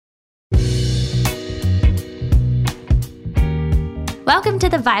Welcome to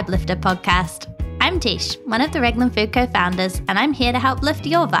the Vibe Lifter podcast. I'm Tish, one of the Reglan Food co-founders, and I'm here to help lift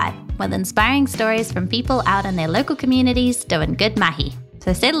your vibe with inspiring stories from people out in their local communities doing good mahi.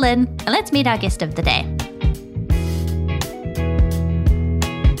 So settle in and let's meet our guest of the day.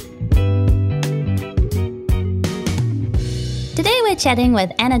 Today we're chatting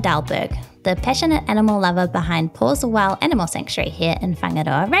with Anna Dahlberg, the passionate animal lover behind Paws, Awhile animal sanctuary here in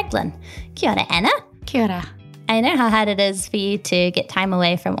Whangaroa, Reglan. Kia ora, Anna. Kia ora. I know how hard it is for you to get time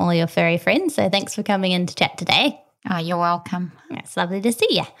away from all your furry friends, so thanks for coming in to chat today. Oh, you're welcome. It's lovely to see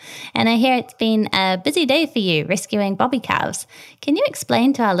you. And I hear it's been a busy day for you rescuing bobby calves. Can you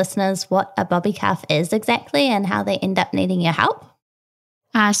explain to our listeners what a bobby calf is exactly and how they end up needing your help?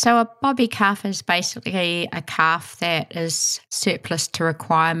 So a bobby calf is basically a calf that is surplus to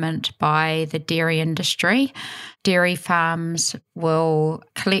requirement by the dairy industry. Dairy farms will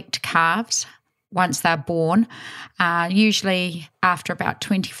collect calves once they're born. Usually after about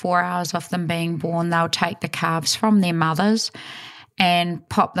 24 hours of them being born, they'll take the calves from their mothers and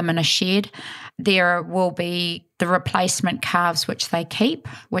pop them in a shed. There will be the replacement calves which they keep,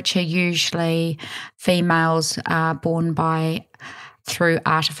 which are usually females born through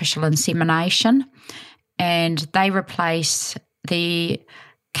artificial insemination, and they replace the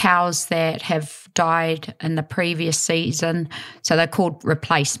cows that have died in the previous season. So they're called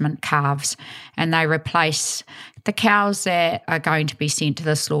replacement calves, and they replace the cows that are going to be sent to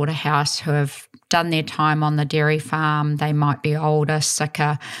the slaughterhouse who have done their time on the dairy farm. They might be older,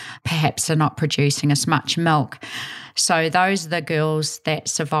 sicker, perhaps they're not producing as much milk. So those are the girls that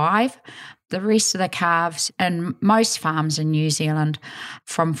survive. The rest of the calves in most farms in New Zealand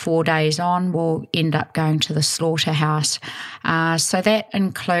from 4 days on will end up going to the slaughterhouse. So that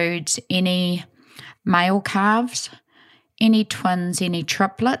includes any male calves, any twins, any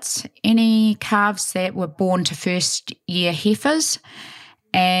triplets, any calves that were born to first year heifers,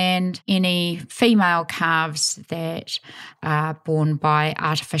 and any female calves that are born by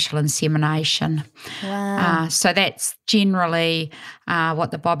artificial insemination. Wow. So that's generally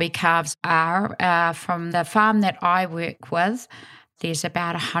what the bobby calves are. From the farm that I work with, there's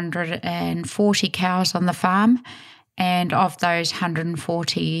about 140 cows on the farm, and of those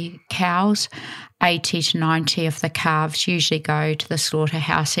 140 cows, 80 to 90 of the calves usually go to the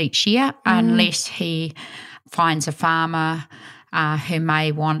slaughterhouse each year, unless he finds a farmer who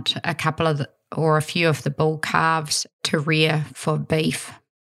may want a couple of or a few of the bull calves to rear for beef.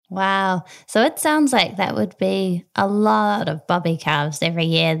 Wow. So it sounds like that would be a lot of bobby calves every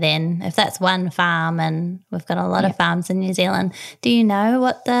year then, if that's one farm, and we've got a lot of farms in New Zealand. Do you know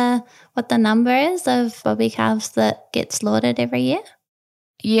what the number is of bobby calves that get slaughtered every year?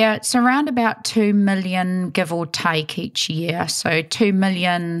 Yeah, it's around about 2 million, give or take, each year. So 2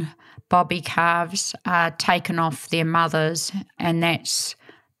 million bobby calves are taken off their mothers, and that's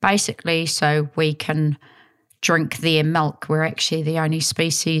basically so we can drink their milk. We're actually the only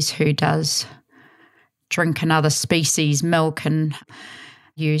species who does drink another species' milk and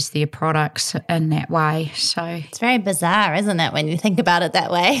use their products in that way. So it's very bizarre, isn't it, when you think about it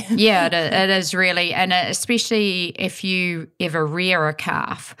that way? Yeah, it is really, and especially if you ever rear a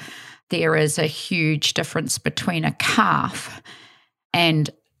calf, there is a huge difference between a calf and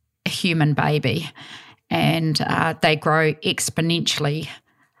a human baby, and they grow exponentially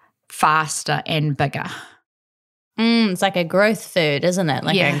faster and bigger. It's like a growth food, isn't it?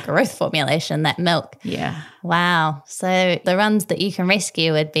 Like a growth formulation, that milk. Yeah. Wow. So the ones that you can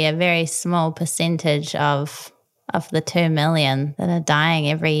rescue would be a very small percentage of the 2 million that are dying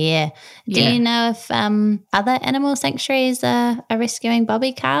every year. Do you know if other animal sanctuaries are rescuing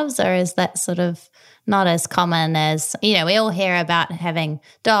bobby calves, or is that sort of not as common as, we all hear about having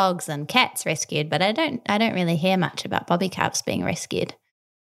dogs and cats rescued, but I don't really hear much about bobby calves being rescued.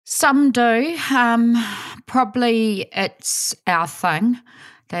 Some do. Probably it's our thing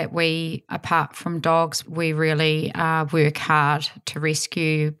that we, apart from dogs, we really work hard to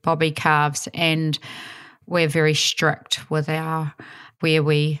rescue bobby calves, and we're very strict with where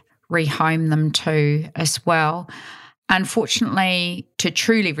we rehome them to as well. Unfortunately, to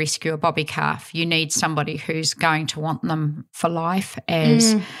truly rescue a bobby calf, you need somebody who's going to want them for life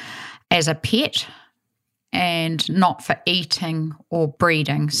as a pet, and not for eating or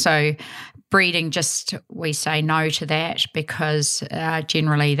breeding. So breeding, we say no to that, because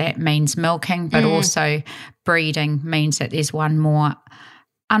generally that means milking, but also breeding means that there's one more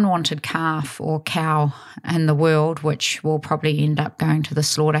unwanted calf or cow in the world, which will probably end up going to the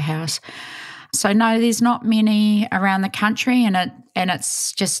slaughterhouse. So no, there's not many around the country, and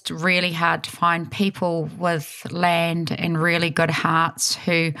it's just really hard to find people with land and really good hearts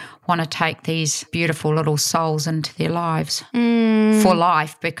who want to take these beautiful little souls into their lives for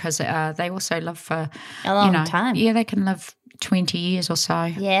life, because they also live for a long time. Yeah, they can live 20 years or so.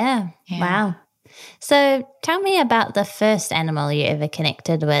 Yeah. Wow. So tell me about the first animal you ever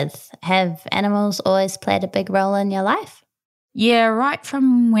connected with. Have animals always played a big role in your life? Yeah, right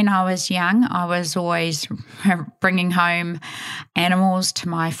from when I was young, I was always bringing home animals to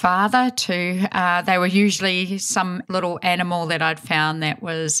my father. They were usually some little animal that I'd found that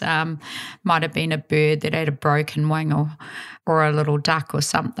was might have been a bird that had a broken wing or a little duck or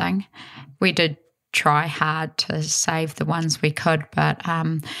something. We did try hard to save the ones we could, but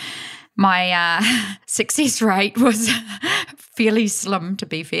my success rate was fairly slim, to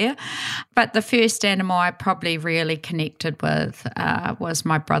be fair. But the first animal I probably really connected with was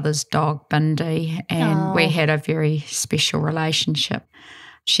my brother's dog, Bindi, and we had a very special relationship.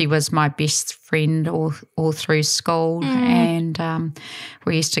 She was my best friend all through school, and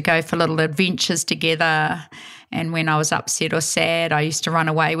we used to go for little adventures together. And when I was upset or sad, I used to run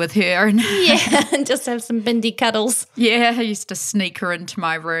away with her. And and just have some Bindi cuddles. Yeah, I used to sneak her into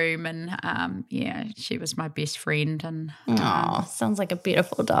my room, and she was my best friend. And sounds like a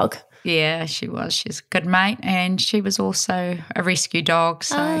beautiful dog. Yeah, she was. She's a good mate, and she was also a rescue dog.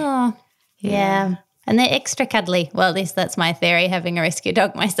 So yeah. And they're extra cuddly. Well, at least that's my theory, having a rescue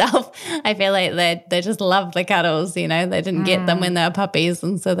dog myself. I feel like they just love the cuddles, They didn't get them when they were puppies,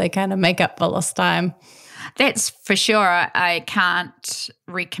 and so they kind of make up for lost time. That's for sure. I can't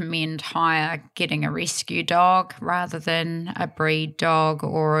recommend getting a rescue dog rather than a breed dog,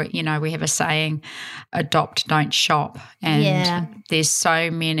 or, we have a saying, adopt, don't shop. And there's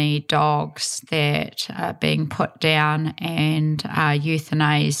so many dogs that are being put down and are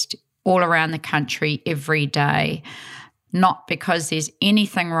euthanized all around the country every day. Not because there's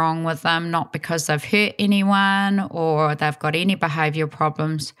anything wrong with them, not because they've hurt anyone or they've got any behavioural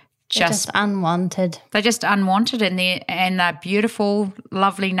problems. They're just unwanted. They're just unwanted, and they're beautiful,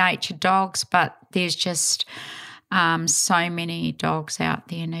 lovely natured dogs, but there's just so many dogs out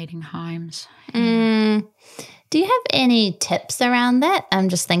there needing homes. Do you have any tips around that? I'm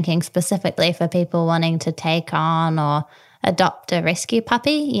just thinking specifically for people wanting to take on or adopt a rescue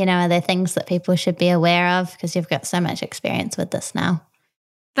puppy. Are there things that people should be aware of, because you've got so much experience with this now?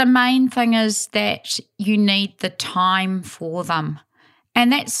 The main thing is that you need the time for them. And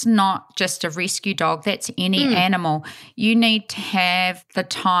that's not just a rescue dog, that's any animal. You need to have the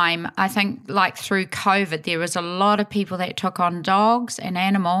time. I think like through COVID, there was a lot of people that took on dogs and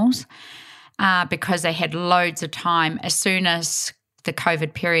animals because they had loads of time. As soon as the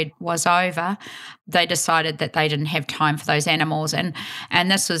COVID period was over, they decided that they didn't have time for those animals. And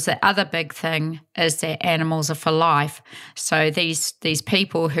this was the other big thing, is that animals are for life. So these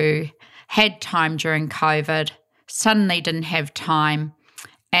people who had time during COVID suddenly didn't have time.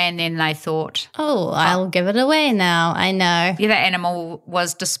 And then they thought, I'll give it away now. I know. Yeah, that animal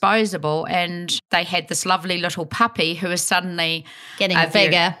was disposable, and they had this lovely little puppy who was suddenly getting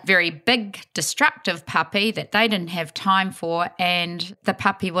bigger. Very big, destructive puppy that they didn't have time for, and the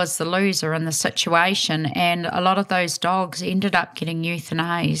puppy was the loser in the situation. And a lot of those dogs ended up getting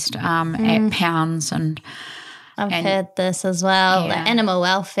euthanized at pounds. And I've heard this as well. Yeah. The animal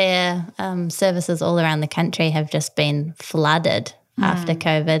welfare services all around the country have just been flooded after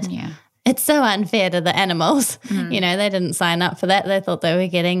COVID. Yeah. It's so unfair to the animals. They didn't sign up for that. They thought they were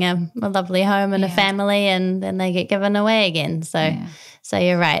getting a lovely home and a family, and then they get given away again. So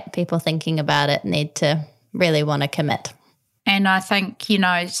you're right. People thinking about it need to really want to commit. And I think,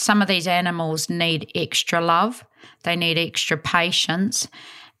 some of these animals need extra love. They need extra patience,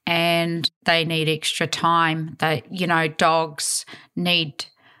 and they need extra time. Dogs need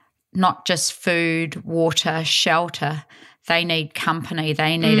not just food, water, shelter. They need company.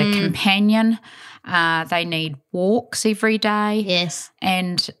 They need a companion. They need walks every day. Yes.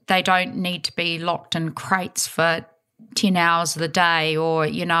 And they don't need to be locked in crates for 10 hours of the day, or,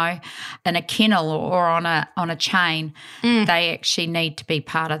 in a kennel or on a chain. They actually need to be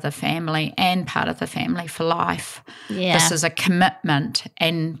part of the family, and part of the family for life. Yeah. This is a commitment.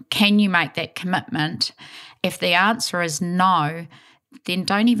 And can you make that commitment? If the answer is no, then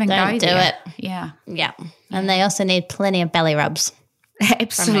don't even go there. Don't do it. Yeah. Yeah. And they also need plenty of belly rubs.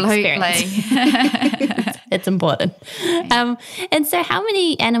 Absolutely. It's important. And so how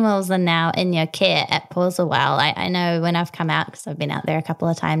many animals are now in your care at Paws Awhile? I know when I've come out, because I've been out there a couple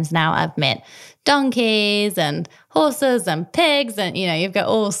of times now, I've met donkeys and horses and pigs and, you've got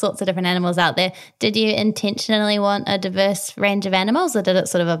all sorts of different animals out there. Did you intentionally want a diverse range of animals, or did it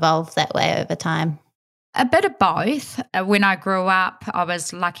sort of evolve that way over time? A bit of both. When I grew up, I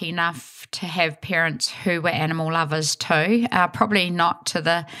was lucky enough to have parents who were animal lovers too. Probably not to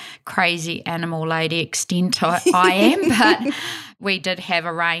the crazy animal lady extent I am, but we did have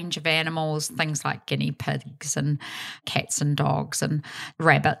a range of animals, things like guinea pigs and cats and dogs and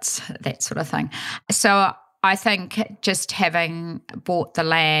rabbits, that sort of thing. So I think just having bought the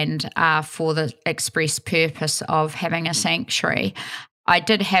land for the express purpose of having a sanctuary, I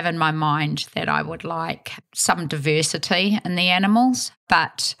did have in my mind that I would like some diversity in the animals,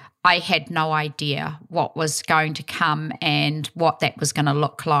 but I had no idea what was going to come and what that was going to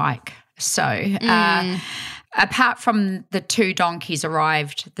look like. So apart from the 2 donkeys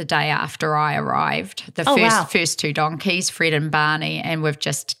arrived the day after I arrived, the first 2 donkeys, Fred and Barney, and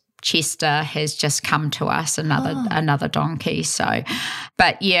Chester has just come to us, another donkey. So,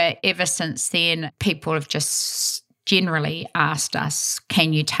 but yeah, ever since then, people have just generally asked us,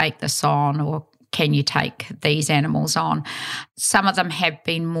 can you take this on, or can you take these animals on? Some of them have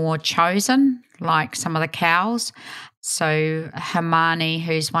been more chosen, like some of the cows. So Hermione,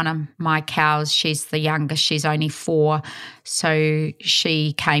 who's one of my cows, she's the youngest, she's only 4. So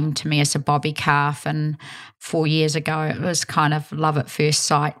she came to me as a bobby calf, and 4 years ago it was kind of love at first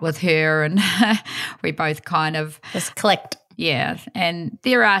sight with her, and we both kind of just clicked. Yeah, and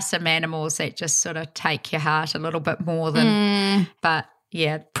there are some animals that just sort of take your heart a little bit more than, but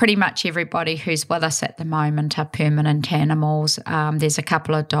yeah, pretty much everybody who's with us at the moment are permanent animals. There's a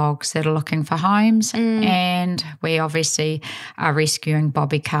couple of dogs that are looking for homes, and we obviously are rescuing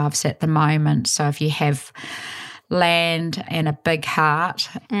bobby calves at the moment. So if you have land and a big heart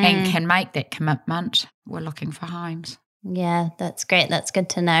and can make that commitment, we're looking for homes. Yeah, that's great. That's good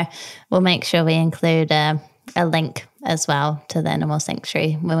to know. We'll make sure we include a link as well to the animal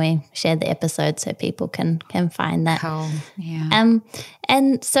sanctuary when we share the episode, so people can find that. Cool. Yeah.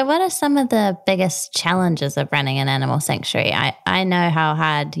 And so what are some of the biggest challenges of running an animal sanctuary? I know how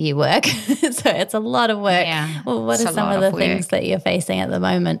hard you work, so it's a lot of work. Yeah, well, what are some of the things that you're facing at the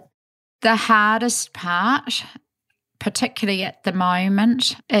moment? The hardest part, particularly at the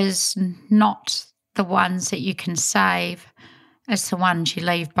moment, is not the ones that you can save, it's the ones you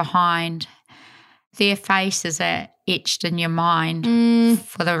leave behind. Their faces are etched in your mind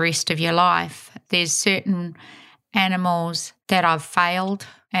for the rest of your life. There's certain animals that I've failed,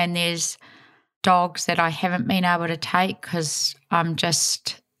 and there's dogs that I haven't been able to take because I'm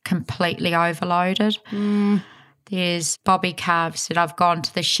just completely overloaded. There's bobby calves that I've gone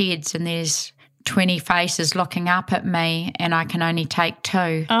to the sheds and there's 20 faces looking up at me and I can only take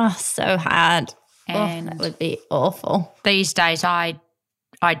 2. Oh, so hard. And that would be awful. These days I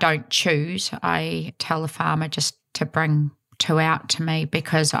don't choose. I tell the farmer just to bring 2 out to me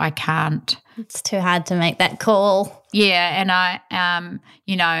because I can't. It's too hard to make that call. Yeah, and I,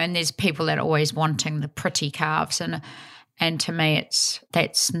 and there's people that are always wanting the pretty calves, and to me,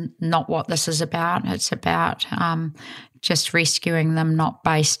 that's not what this is about. It's about just rescuing them, not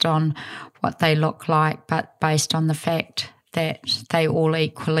based on what they look like, but based on the fact that they all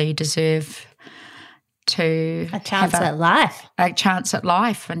equally deserve to a chance at life. A chance at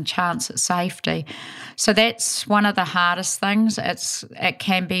life and chance at safety. So that's one of the hardest things. It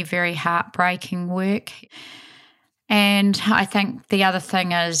can be very heartbreaking work. And I think the other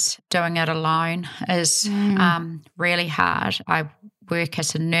thing is doing it alone is really hard. I work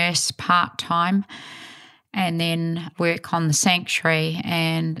as a nurse part-time and then work on the sanctuary,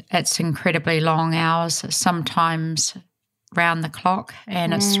 and it's incredibly long hours, sometimes round the clock,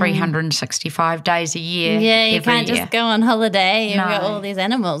 and it's 365 days a year. Yeah, you can't just go on holiday. You've got all No. these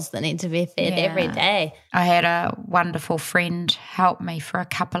animals that need to be fed every day. I had a wonderful friend help me for a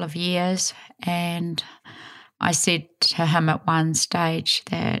couple of years, and I said to him at one stage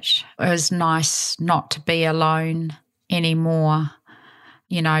that it was nice not to be alone anymore,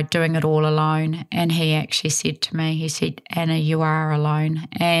 doing it all alone. And he actually said to me, he said, "Anna, you are alone."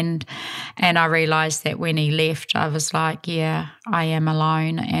 And I realised that when he left, I was like, yeah, I am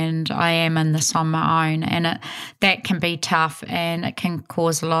alone and I am in this on my own. And that can be tough and it can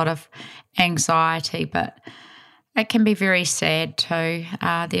cause a lot of anxiety, but it can be very sad too.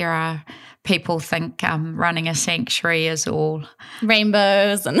 There are people think really a sanctuary is all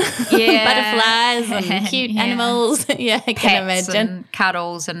rainbows and butterflies and cute animals. Yeah, I can pets imagine. and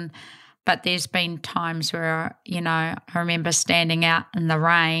cuddles, and But there's been times where, I remember standing out in the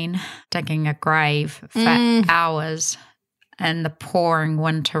rain, digging a grave for hours in the pouring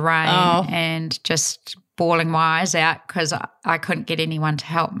winter rain and just bawling my eyes out because I couldn't get anyone to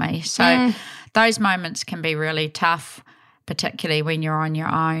help me. So those moments can be really tough, particularly when you're on your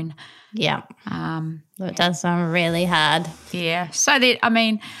own. Yeah. It does sound really hard. Yeah. So,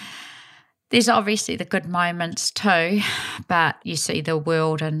 there's obviously the good moments too, but you see the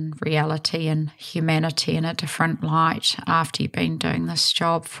world and reality and humanity in a different light after you've been doing this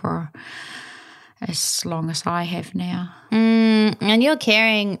job for as long as I have now. And you're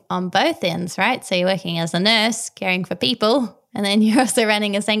caring on both ends, right? So you're working as a nurse, caring for people, and then you're also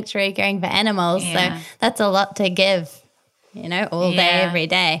running a sanctuary, caring for animals. Yeah. So that's a lot to give, all day, every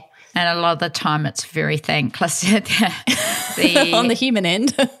day. And a lot of the time it's very thankless. On the human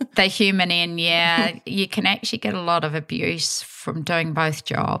end. The human end, yeah. You can actually get a lot of abuse from doing both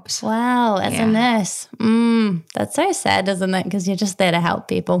jobs. Wow, as a nurse. That's so sad, isn't it? Because you're just there to help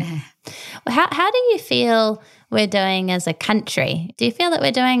people. How do you feel we're doing as a country? Do you feel that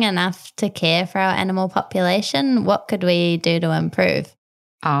we're doing enough to care for our animal population? What could we do to improve?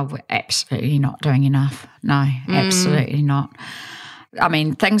 Oh, we're absolutely not doing enough. No, absolutely not.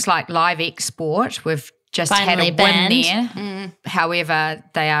 Things like live export, we've just finally had a banned. Win there. However,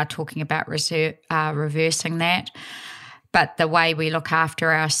 they are talking about reversing that. But the way we look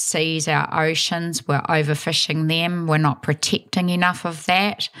after our seas, our oceans, we're overfishing them. We're not protecting enough of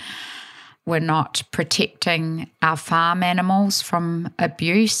that. We're not protecting our farm animals from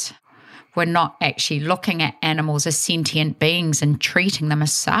abuse. We're not actually looking at animals as sentient beings and treating them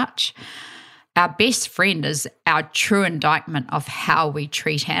as such. Our best friend is our true indictment of how we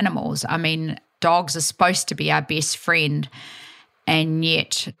treat animals. Dogs are supposed to be our best friend, and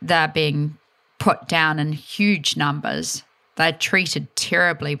yet they're being put down in huge numbers. They're treated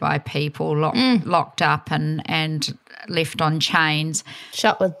terribly by people, locked up and left on chains.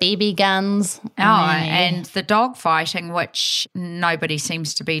 Shot with BB guns. And the dog fighting, which nobody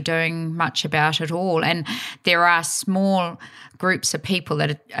seems to be doing much about at all. And there are small groups of people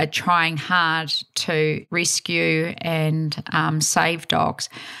that are trying hard to rescue and save dogs.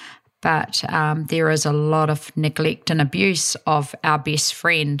 But there is a lot of neglect and abuse of our best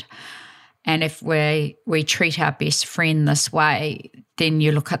friend. And if we treat our best friend this way, then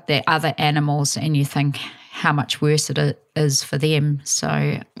you look at the other animals and you think how much worse it is for them.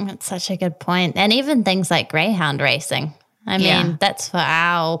 So that's such a good point. And even things like greyhound racing. That's for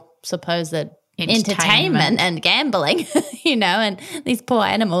our supposed entertainment and gambling, and these poor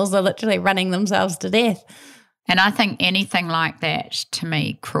animals are literally running themselves to death. And I think anything like that, to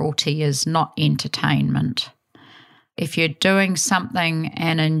me, cruelty is not entertainment. If you're doing something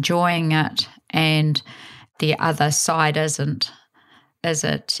and enjoying it and the other side isn't, is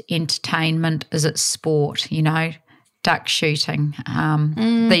it entertainment? Is it sport? Duck shooting,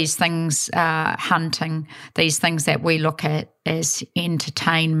 these things, hunting, these things that we look at as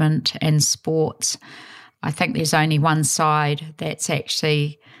entertainment and sports. I think there's only one side that's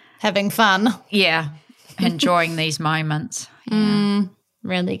actually having fun. Yeah, enjoying these moments. Yeah.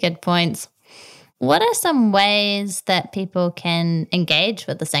 Really good points. What are some ways that people can engage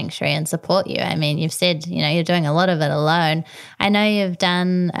with the sanctuary and support you? You've said, you're doing a lot of it alone. I know you've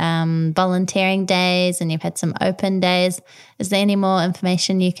done volunteering days and you've had some open days. Is there any more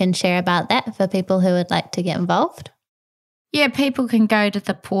information you can share about that for people who would like to get involved? Yeah, people can go to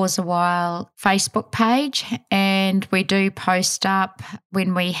the Paws, Awhile Facebook page, and we do post up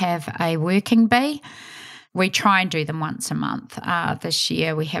when we have a working bee. We try and do them once a month. This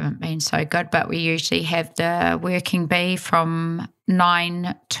year we haven't been so good, but we usually have the working bee from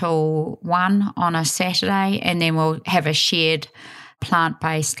 9 till 1 on a Saturday, and then we'll have a shared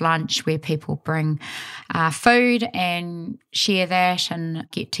plant-based lunch where people bring food and share that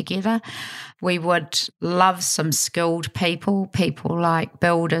and get together. We would love some skilled people like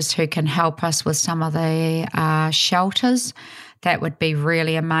builders who can help us with some of the shelters. That would be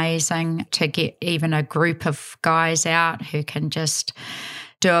really amazing to get even a group of guys out who can just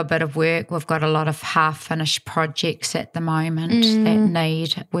do a bit of work. We've got a lot of half-finished projects at the moment that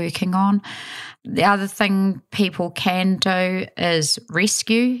need working on. The other thing people can do is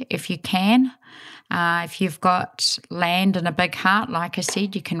rescue if you can. If you've got land and a big heart, like I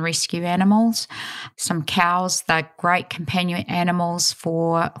said, you can rescue animals. Some cows, they're great companion animals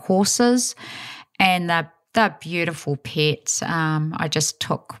for horses, and they're beautiful pets. I just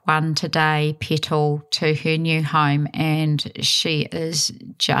took one today, Petal, to her new home, and she is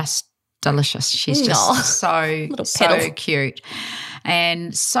just delicious. She's just so cute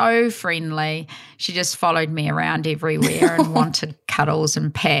and so friendly. She just followed me around everywhere and wanted cuddles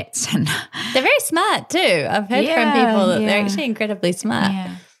and pats. And they're very smart too. I've heard from people that they're actually incredibly smart.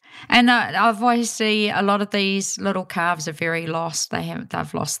 Yeah. And I've obviously, a lot of these little calves are very lost.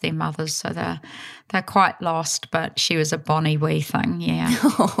 They've lost their mothers, so they're quite lost. But she was a bonny wee thing, yeah.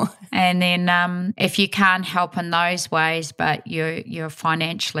 And then if you can't help in those ways, but you're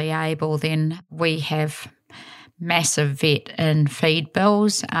financially able, then we have massive vet and feed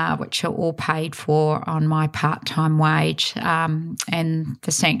bills, which are all paid for on my part-time wage, and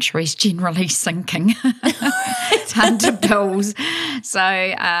the sanctuary's generally sinking under bills. So,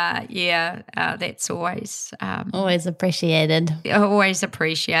 that's always appreciated. Always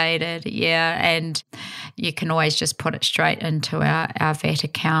appreciated, yeah. And you can always just put it straight into our vet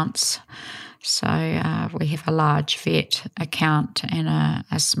accounts. So we have a large vet account and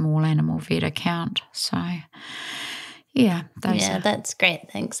a small animal vet account. So, that's great.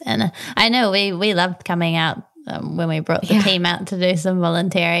 Thanks, Anna. I know we loved coming out when we brought the team out to do some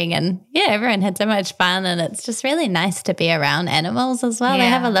volunteering, and everyone had so much fun, and it's just really nice to be around animals as well. They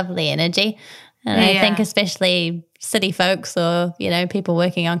have a lovely energy, and I think especially city folks or people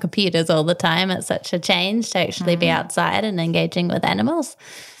working on computers all the time, it's such a change to actually be outside and engaging with animals.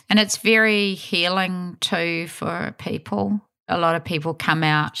 And it's very healing too for people. A lot of people come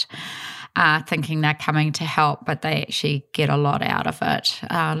out thinking they're coming to help, but they actually get a lot out of it,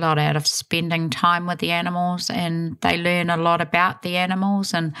 a lot out of spending time with the animals, and they learn a lot about the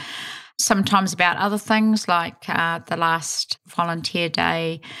animals and sometimes about other things. Like the last volunteer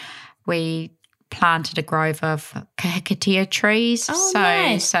day, we planted a grove of kahikatea trees.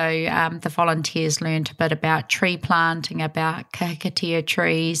 Nice. So the volunteers learned a bit about tree planting, about kahikatea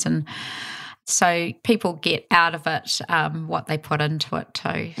trees, and so people get out of it what they put into it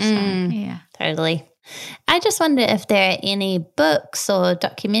too. So, totally. I just wonder if there are any books or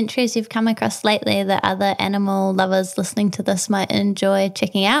documentaries you've come across lately that other animal lovers listening to this might enjoy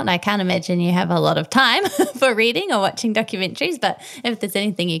checking out. I can't imagine you have a lot of time for reading or watching documentaries, but if there's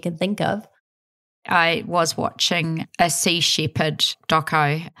anything you can think of. I was watching a Sea Shepherd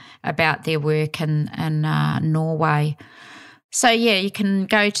doco about their work in Norway. So, you can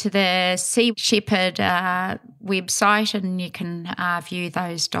go to the Sea Shepherd website and you can view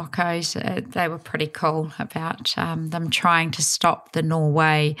those docos. They were pretty cool about them trying to stop the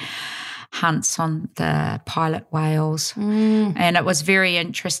Norway hunts on the pilot whales. And it was very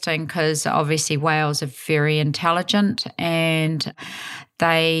interesting because obviously whales are very intelligent and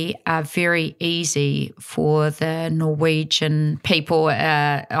they are very easy for the Norwegian people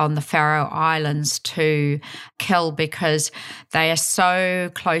on the Faroe Islands to kill because they are so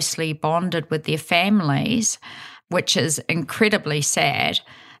closely bonded with their families, which is incredibly sad,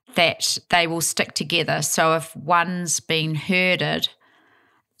 that they will stick together. So if one's been herded,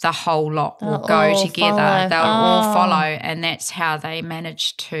 the whole lot will go together. They'll all follow, and that's how they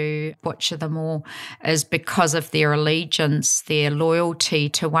manage to butcher them all, is because of their allegiance, their loyalty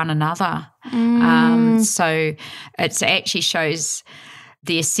to one another. So it actually shows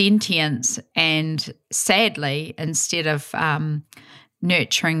their sentience, and sadly, instead of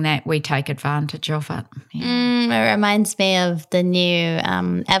nurturing that, we take advantage of it. It reminds me of the new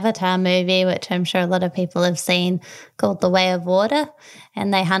Avatar movie, which I'm sure a lot of people have seen, called The Way of Water,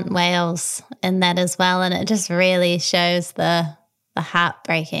 and they hunt whales in that as well, and it just really shows the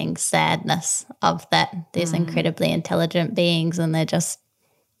heartbreaking sadness of that. These incredibly intelligent beings, and they're just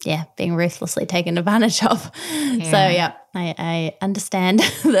being ruthlessly taken advantage of. So, I understand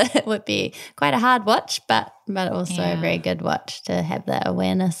that it would be quite a hard watch, but also a very good watch to have that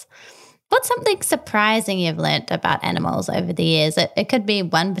awareness. What's something surprising you've learnt about animals over the years? It could be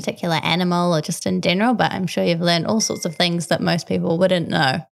one particular animal or just in general, but I'm sure you've learned all sorts of things that most people wouldn't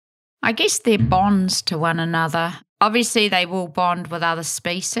know. I guess their bonds to one another. Obviously, they will bond with other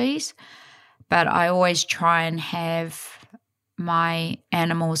species, but I always try and have my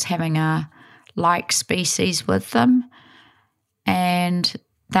animals having a like species with them, and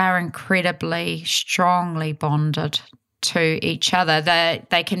they're incredibly strongly bonded to each other.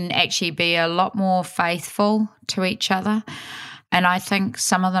 They can actually be a lot more faithful to each other, and I think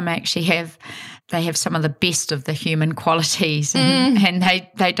some of them actually have some of the best of the human qualities, and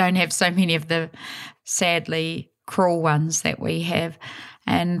they don't have so many of the sadly cruel ones that we have.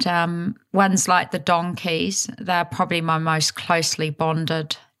 And ones like the donkeys, they're probably my most closely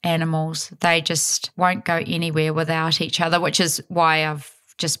bonded animals. They just won't go anywhere without each other, which is why I've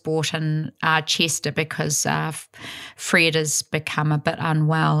just brought in Chester because Fred has become a bit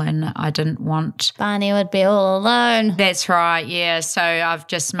unwell and I didn't want... Barney would be all alone. That's right, yeah. So I've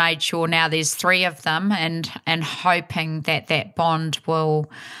just made sure now there's 3 of them and hoping that bond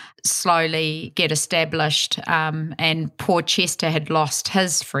will slowly get established. And poor Chester had lost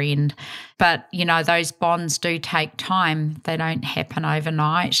his friend. But, those bonds do take time. They don't happen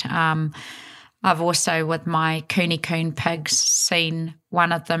overnight. I've also, with my coon pigs, seen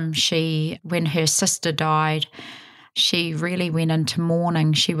one of them, when her sister died, she really went into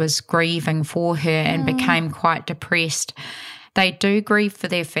mourning. She was grieving for her and became quite depressed. They do grieve for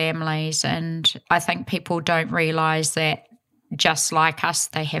their families, and I think people don't realise that just like us,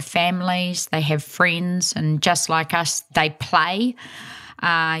 they have families, they have friends, and just like us, they play.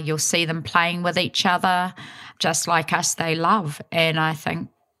 You'll see them playing with each other. Just like us, they love. And I think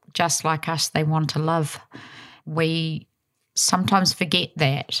just like us, they want to live. We sometimes forget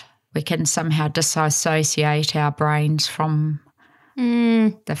that. We can somehow disassociate our brains from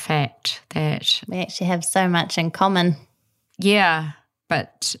the fact that... We actually have so much in common. Yeah.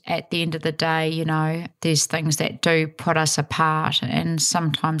 But at the end of the day, there's things that do put us apart, and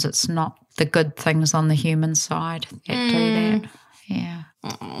sometimes it's not the good things on the human side that do that.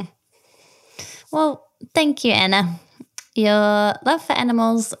 Yeah. Well, thank you, Anna. Your love for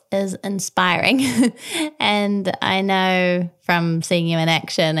animals is inspiring. And I know from seeing you in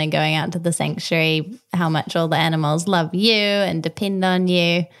action and going out to the sanctuary how much all the animals love you and depend on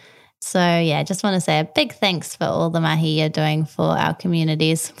you. So, yeah, I just want to say a big thanks for all the mahi you're doing for our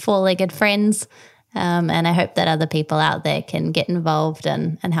community's four-legged friends. And I hope that other people out there can get involved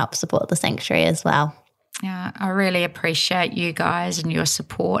and help support the sanctuary as well. Yeah, I really appreciate you guys and your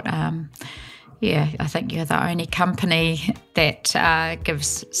support. I think you're the only company that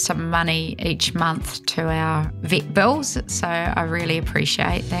gives some money each month to our vet bills. So I really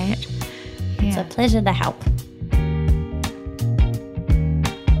appreciate that. Yeah. It's a pleasure to help.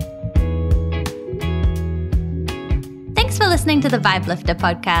 Thanks for listening to the Vibe Lifter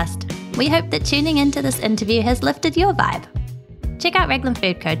podcast. We hope that tuning into this interview has lifted your vibe. Check out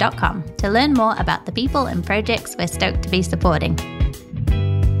raglanfoodco.com to learn more about the people and projects we're stoked to be supporting.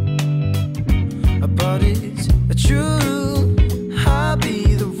 But it's a true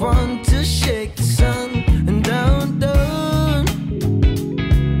hobby, the one to shake the sun and down, down.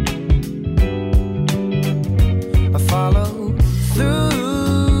 I follow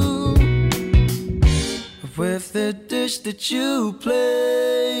through with the dish that you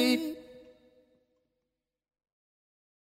play.